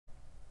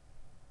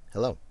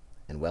Hello,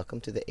 and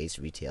welcome to the ACE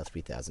Retail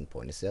 3000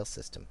 point of sale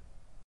system.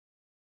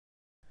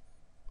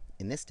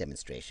 In this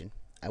demonstration,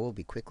 I will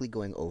be quickly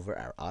going over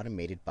our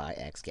automated buy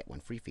X get one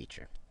free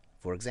feature.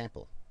 For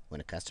example,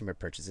 when a customer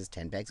purchases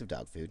 10 bags of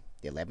dog food,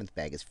 the 11th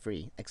bag is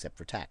free except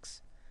for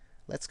tax.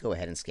 Let's go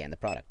ahead and scan the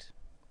product.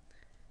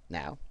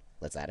 Now,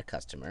 let's add a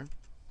customer.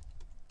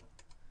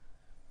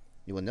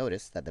 You will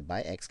notice that the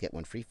buy X get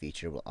one free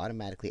feature will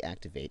automatically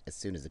activate as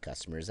soon as the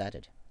customer is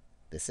added.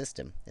 The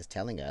system is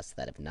telling us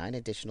that if 9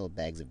 additional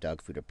bags of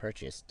dog food are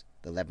purchased,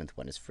 the 11th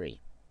one is free.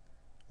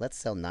 Let's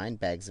sell 9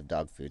 bags of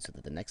dog food so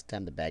that the next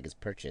time the bag is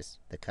purchased,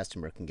 the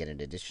customer can get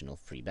an additional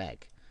free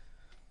bag.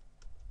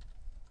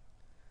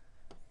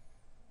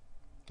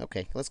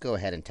 Okay, let's go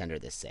ahead and tender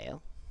this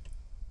sale.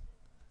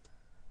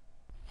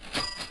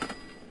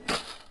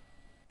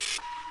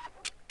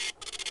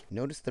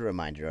 Notice the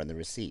reminder on the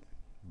receipt.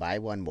 Buy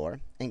one more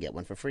and get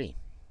one for free.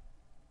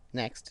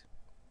 Next,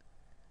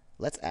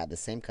 let's add the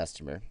same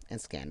customer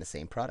and scan the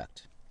same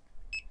product.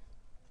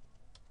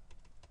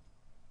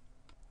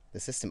 The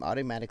system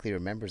automatically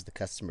remembers the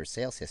customer's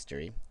sales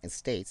history and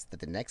states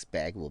that the next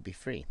bag will be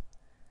free.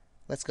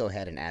 Let's go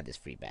ahead and add this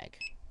free bag.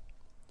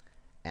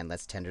 And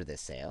let's tender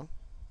this sale.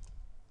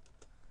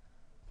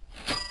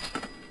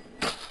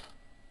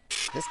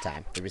 This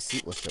time, the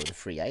receipt will show the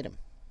free item.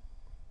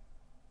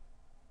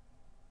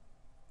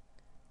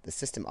 The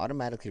system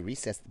automatically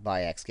resets the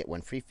buy X get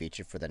one free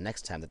feature for the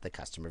next time that the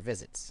customer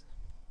visits.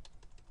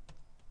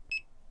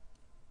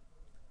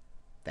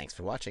 Thanks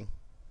for watching.